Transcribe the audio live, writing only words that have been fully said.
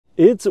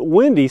It's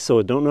windy, so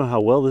I don't know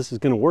how well this is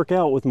going to work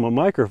out with my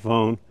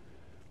microphone,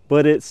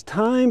 but it's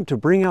time to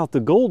bring out the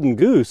Golden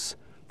Goose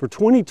for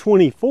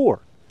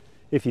 2024.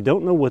 If you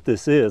don't know what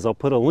this is, I'll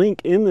put a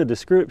link in the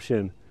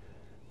description.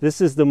 This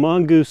is the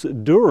Mongoose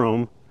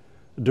Durham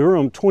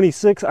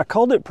 26. I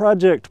called it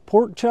Project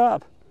Pork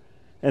Chop,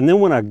 and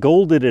then when I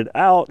golded it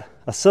out,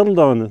 I settled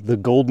on the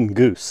Golden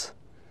Goose.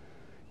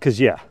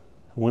 Because yeah,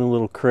 I went a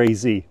little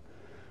crazy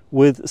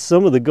with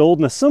some of the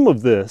gold. Now some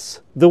of this,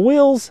 the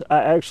wheels I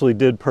actually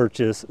did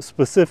purchase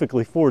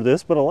specifically for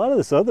this, but a lot of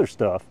this other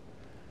stuff,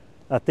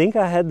 I think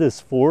I had this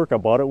fork, I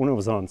bought it when it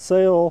was on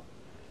sale.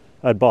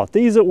 I bought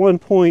these at one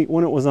point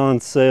when it was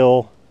on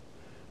sale.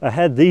 I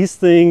had these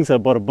things, I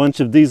bought a bunch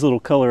of these little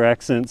color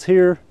accents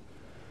here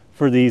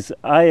for these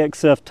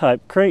IXF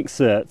type crank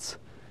sets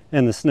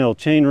and the Snell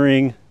chain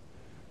ring.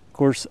 Of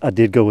course, I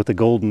did go with the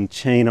golden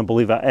chain. I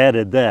believe I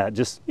added that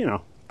just, you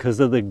know, because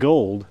of the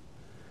gold.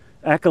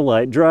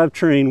 Acolyte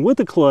drivetrain with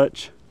a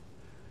clutch.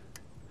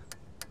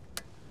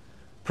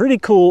 Pretty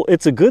cool.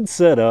 It's a good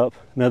setup.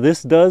 Now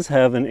this does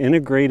have an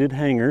integrated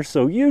hanger,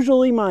 so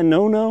usually my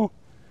no-no,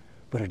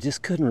 but I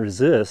just couldn't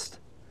resist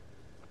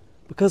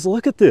because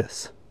look at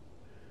this.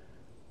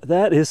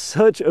 That is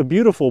such a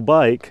beautiful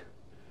bike.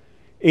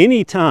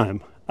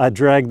 Anytime I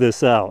drag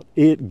this out,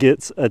 it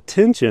gets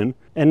attention,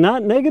 and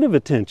not negative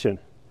attention.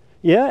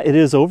 Yeah, it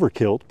is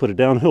overkill to put a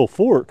downhill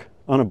fork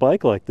on a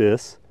bike like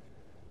this,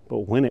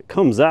 but when it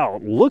comes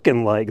out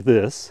looking like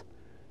this,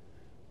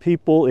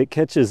 people, it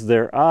catches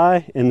their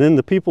eye, and then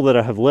the people that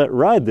I have let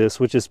ride this,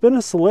 which has been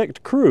a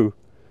select crew,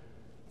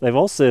 they've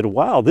all said,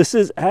 wow, this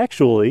is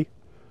actually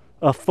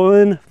a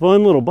fun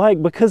little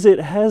bike because it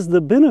has the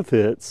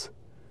benefits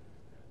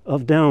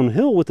of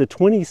downhill with the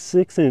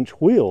 26-inch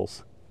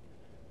wheels.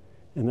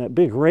 And that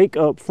big rake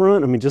up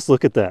front, I mean, just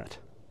look at that.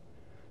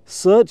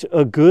 Such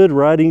a good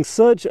riding,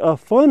 such a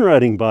fun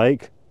riding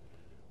bike,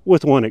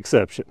 with one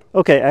exception.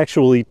 Okay,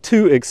 actually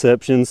two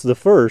exceptions. The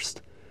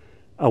first,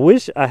 I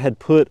wish I had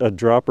put a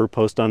dropper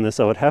post on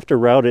this. I would have to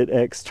route it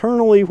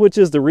externally, which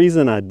is the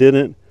reason I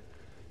didn't.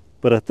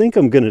 But I think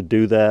I'm gonna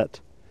do that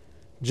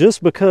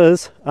just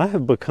because I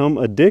have become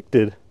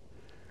addicted.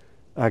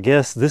 I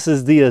guess this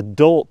is the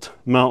adult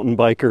mountain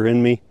biker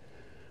in me.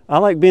 I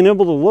like being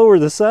able to lower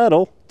the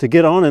saddle to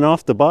get on and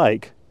off the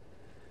bike.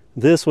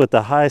 This with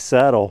the high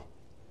saddle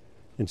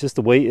and just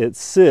the way it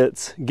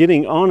sits,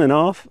 getting on and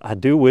off, I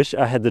do wish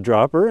I had the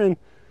dropper, and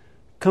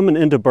coming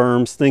into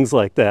berms, things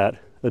like that,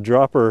 a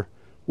dropper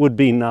would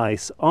be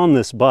nice on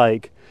this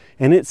bike.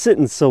 And it's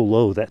sitting so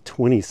low, that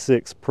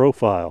 26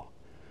 profile.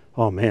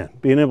 Oh man,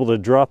 being able to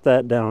drop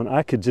that down,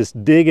 I could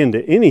just dig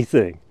into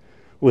anything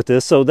with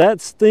this. So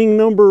that's thing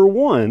number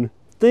one.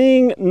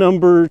 Thing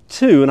number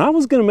two, and I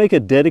was going to make a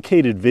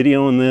dedicated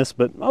video on this,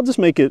 but I'll just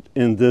make it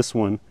in this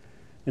one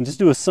and just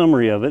do a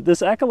summary of it.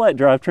 This Acolyte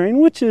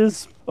drivetrain, which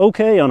is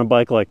okay on a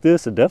bike like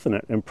this, a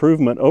definite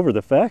improvement over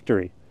the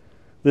factory,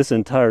 this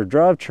entire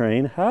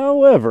drivetrain.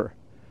 However,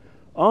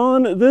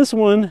 on this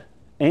one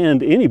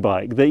and any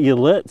bike that you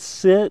let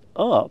sit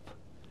up,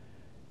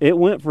 it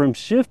went from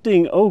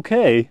shifting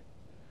okay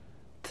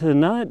to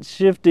not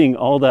shifting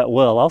all that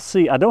well. I'll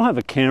see, I don't have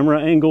a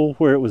camera angle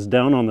where it was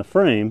down on the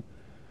frame,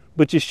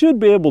 but you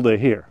should be able to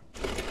hear.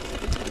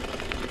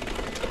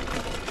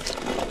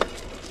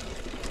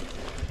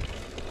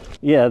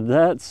 Yeah,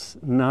 that's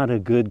not a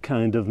good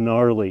kind of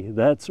gnarly.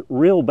 That's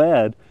real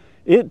bad.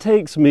 It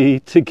takes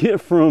me to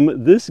get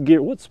from this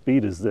gear. What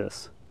speed is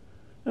this?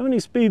 How many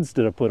speeds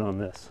did I put on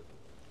this?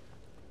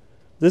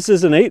 This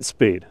is an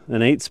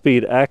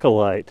 8-speed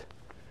Acolyte.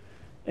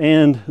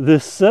 And the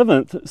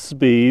 7th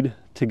speed,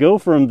 to go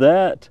from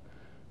that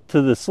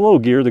to the slow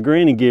gear, the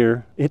granny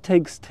gear, it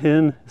takes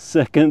 10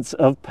 seconds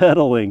of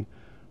pedaling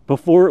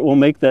before it will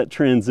make that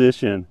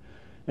transition.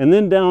 And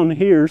then down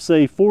here,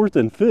 say 4th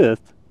and 5th,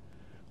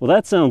 well,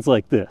 that sounds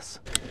like this.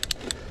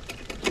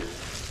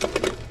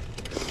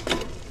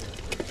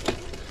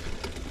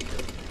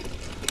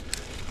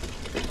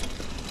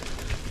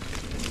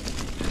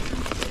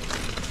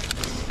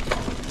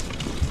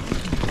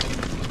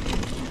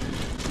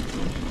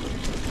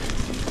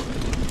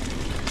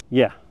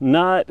 Yeah,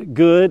 not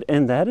good,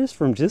 and that is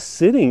from just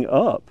sitting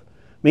up.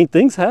 I mean,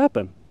 things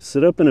happen.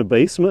 Sit up in a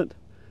basement.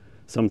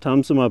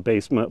 Sometimes my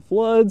basement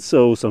floods,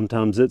 so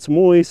sometimes it's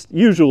moist.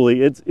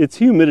 Usually it's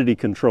humidity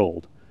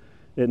controlled.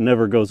 It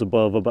never goes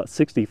above about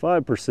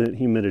 65%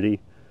 humidity,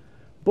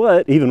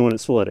 but even when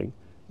it's flooding.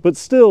 But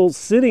still,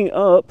 sitting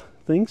up,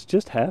 things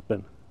just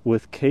happen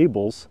with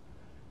cables.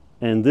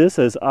 And this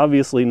has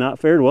obviously not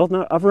fared well.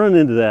 Now, I've run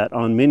into that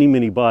on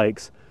many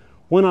bikes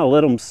when I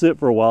let them sit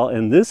for a while,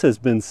 and this has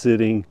been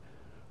sitting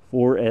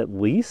for at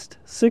least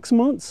 6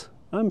 months,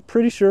 I'm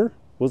pretty sure,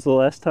 was the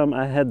last time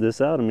I had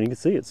this out. I mean, you can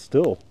see it's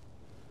still,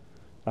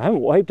 I haven't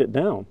wiped it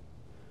down.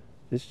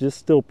 It's just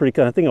still pretty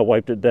kind. I think I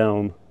wiped it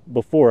down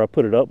before I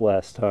put it up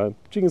last time.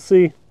 But you can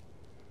see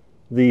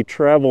the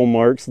travel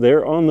marks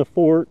there on the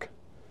fork.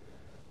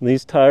 And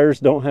these tires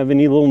don't have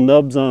any little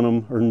nubs on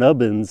them, or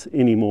nubbins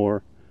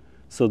anymore.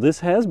 So this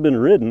has been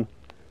ridden.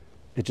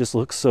 It just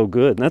looks so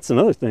good. And that's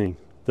another thing.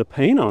 the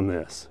paint on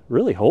this.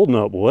 Really holding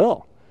up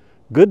well.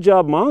 Good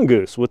job,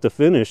 Mongoose, with the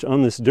finish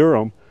on this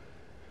Durham.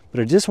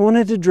 But I just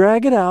wanted to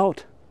drag it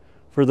out.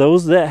 For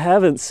those that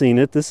haven't seen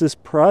it, this is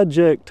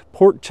Project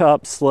Pork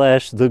Chop /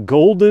 the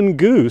Golden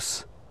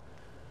Goose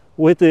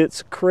with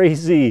its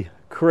crazy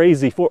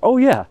fork. Oh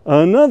yeah,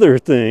 another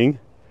thing,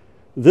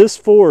 this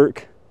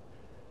fork,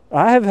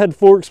 I have had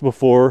forks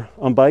before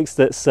on bikes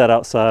that sat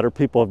outside, or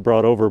people have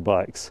brought over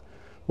bikes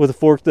with a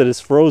fork that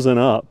is frozen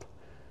up.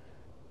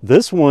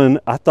 This one,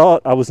 I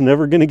thought I was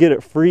never going to get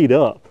it freed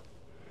up.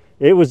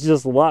 It was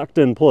just locked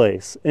in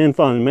place. And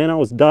finally, man, I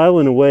was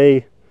dialing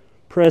away,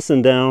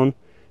 pressing down,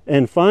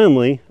 and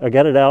finally I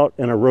got it out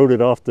and I rode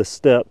it off the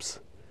steps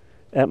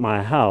at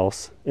my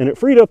house and it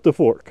freed up the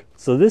fork.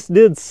 So this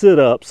did sit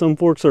up. Some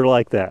forks are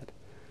like that.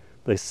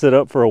 They sit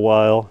up for a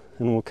while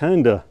and will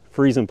kind of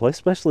freeze in place,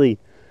 especially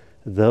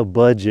the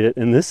Budget.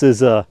 And this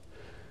is I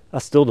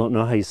still don't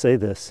know how you say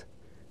this.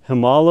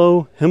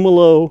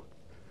 Himalo,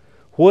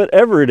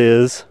 whatever it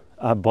is.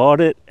 I bought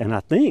it, and I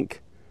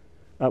think,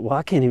 well,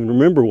 I can't even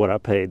remember what I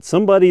paid.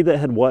 Somebody that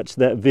had watched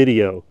that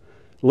video,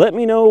 let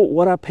me know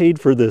what I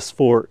paid for this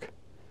fork.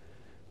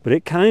 But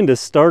it kind of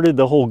started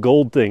the whole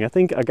gold thing. I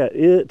think I got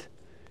it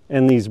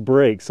and these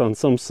brakes on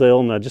some sale,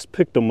 and I just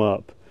picked them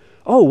up.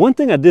 Oh, one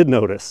thing I did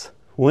notice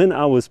when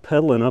I was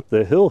pedaling up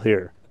the hill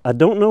here, I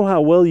don't know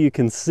how well you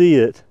can see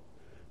it,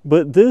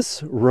 but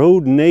this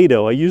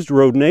Road-Nado, I used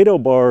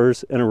Road-Nado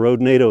bars and a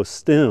Road-Nado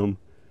stem.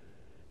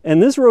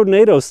 And this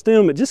Road-Nado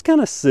stem, it just kind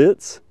of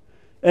sits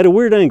at a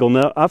weird angle.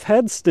 Now, I've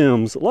had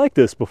stems like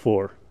this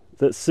before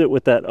that sit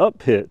with that up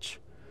pitch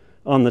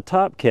on the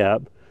top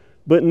cap,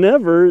 but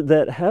never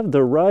that have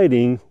the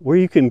writing where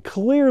you can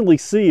clearly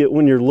see it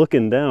when you're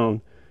looking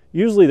down.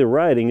 Usually the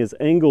writing is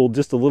angled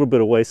just a little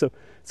bit away. So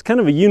it's kind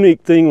of a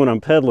unique thing when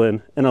I'm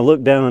pedaling and I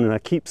look down and I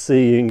keep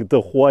seeing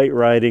the white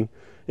writing.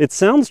 It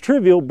sounds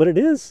trivial, but it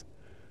is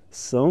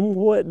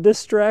somewhat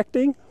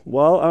distracting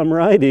while I'm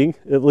riding.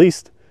 At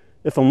least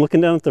if I'm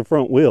looking down at the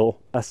front wheel,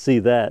 I see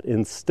that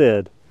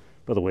instead.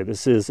 By the way,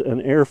 this is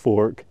an air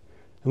fork.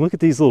 And look at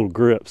these little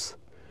grips.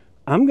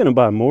 I'm going to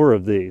buy more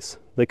of these.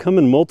 They come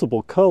in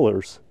multiple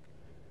colors.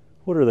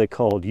 What are they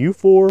called?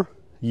 U4?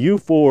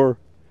 U4.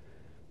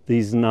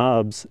 These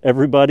knobs.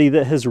 Everybody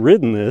that has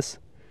ridden this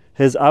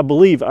has, I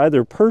believe,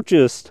 either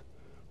purchased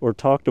or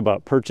talked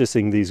about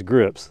purchasing these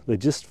grips. They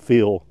just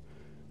feel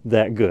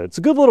that good. It's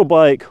a good little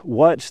bike.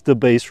 Watch the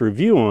base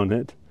review on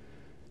it.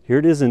 Here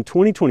it is in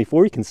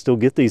 2024. You can still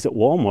get these at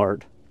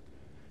Walmart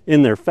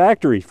in their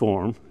factory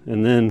form.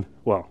 And then,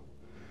 well,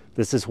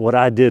 this is what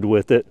I did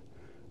with it.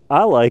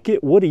 I like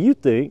it. What do you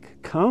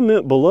think?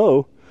 Comment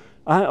below.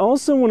 I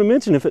also want to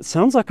mention, if it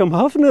sounds like I'm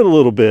huffing it a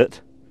little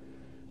bit,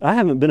 I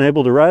haven't been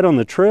able to ride on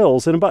the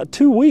trails in about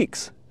 2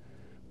 weeks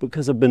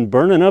because I've been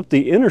burning up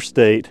the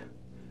interstate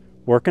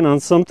working on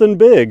something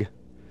big.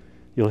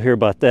 You'll hear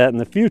about that in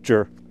the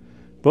future.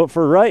 But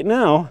for right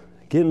now,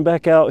 getting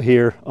back out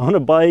here on a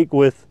bike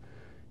with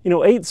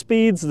 8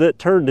 speeds that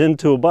turned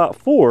into about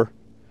 4.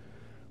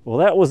 Well,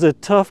 that was a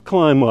tough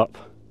climb up.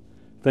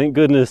 Thank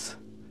goodness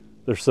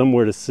there's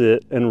somewhere to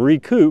sit and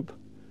recoup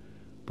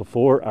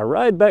before I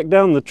ride back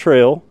down the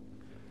trail,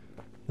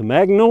 the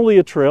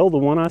Magnolia Trail, the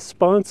one I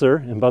sponsor.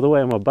 And by the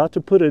way, I'm about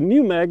to put a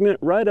new magnet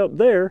right up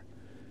there,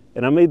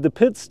 and I made the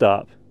pit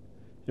stop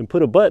and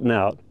put a button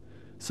out.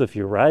 So if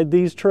you ride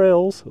these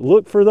trails,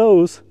 look for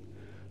those.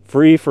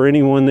 Free for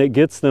anyone that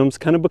gets them. It's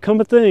kind of become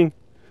a thing.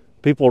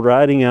 People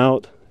riding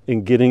out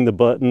and getting the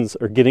buttons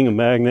or getting a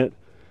magnet.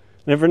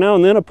 And every now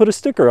and then I put a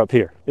sticker up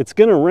here. It's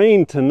going to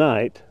rain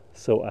tonight,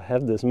 so I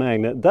have this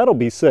magnet. That'll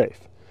be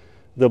safe.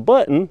 The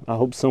button, I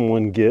hope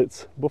someone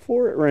gets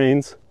before it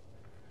rains.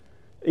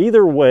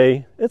 Either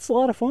way, it's a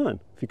lot of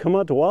fun. If you come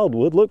out to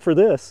Wildwood, look for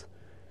this.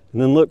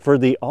 And then look for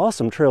the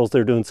awesome trails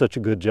they're doing such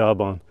a good job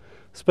on.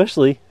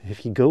 Especially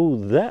if you go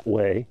that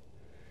way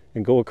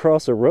and go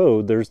across a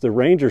road, there's the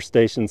ranger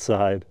station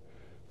side.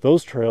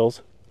 Those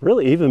trails,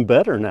 really even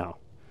better now.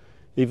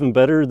 Even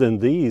better than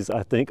these,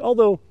 I think.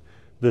 Although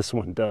this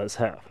one does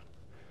have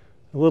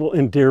a little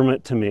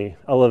endearment to me.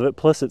 I love it.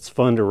 Plus, it's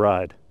fun to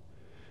ride.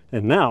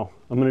 And now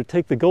I'm going to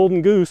take the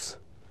Golden Goose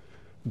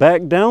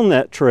back down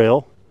that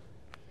trail,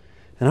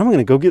 and I'm going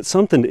to go get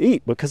something to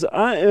eat because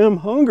I am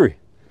hungry.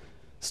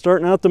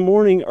 Starting out the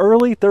morning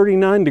early,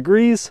 39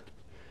 degrees.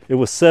 It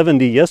was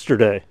 70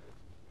 yesterday.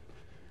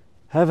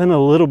 Having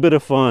a little bit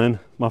of fun.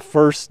 My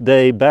first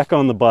day back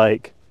on the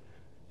bike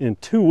in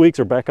 2 weeks,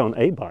 or back on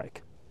a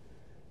bike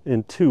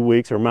in 2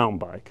 weeks, or mountain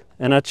bike.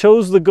 And I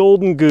chose the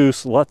Golden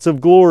Goose. Lots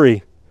of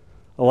glory,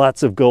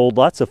 lots of gold,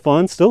 lots of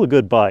fun. Still a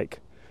good bike.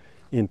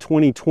 In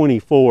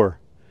 2024,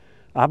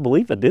 I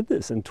believe I did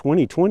this in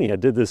 2020. I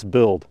did this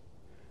build.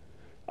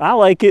 I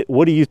like it.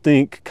 What do you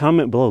think?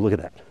 Comment below. Look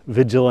at that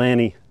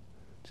Vigilante.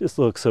 Just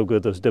looks so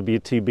good. Those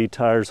WTB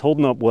tires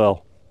holding up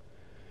well.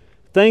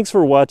 Thanks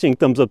for watching.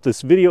 Thumbs up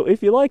this video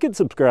if you like it.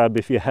 Subscribe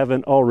if you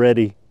haven't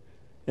already.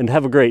 And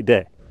have a great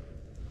day.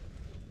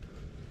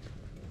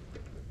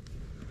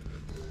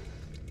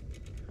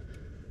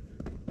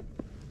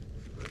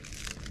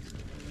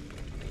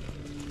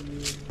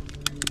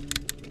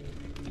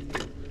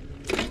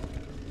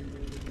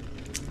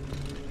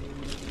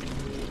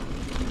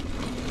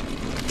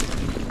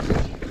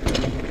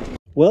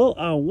 Well,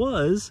 I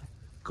was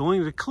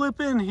going to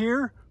clip in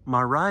here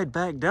my ride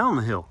back down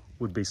the hill.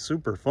 Would be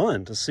super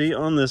fun to see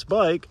on this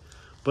bike,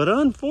 but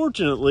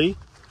unfortunately,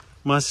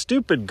 my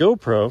stupid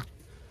GoPro,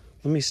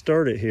 let me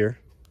start it here.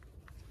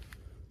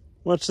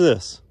 Watch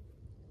this.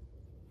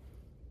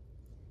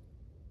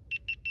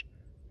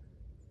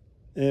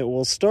 It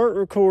will start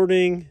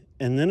recording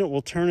and then it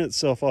will turn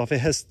itself off. It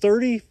has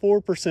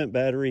 34%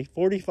 battery,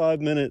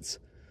 45 minutes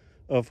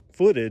of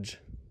footage.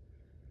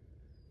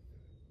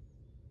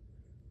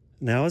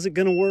 Now is it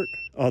gonna work?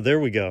 Oh, there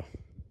we go.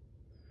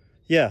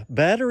 Yeah,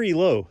 battery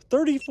low,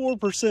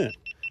 34%.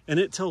 And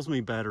it tells me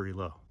battery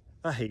low.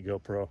 I hate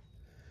GoPro,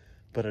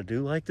 but I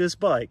do like this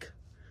bike.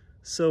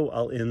 So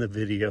I'll end the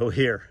video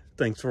here.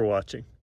 Thanks for watching.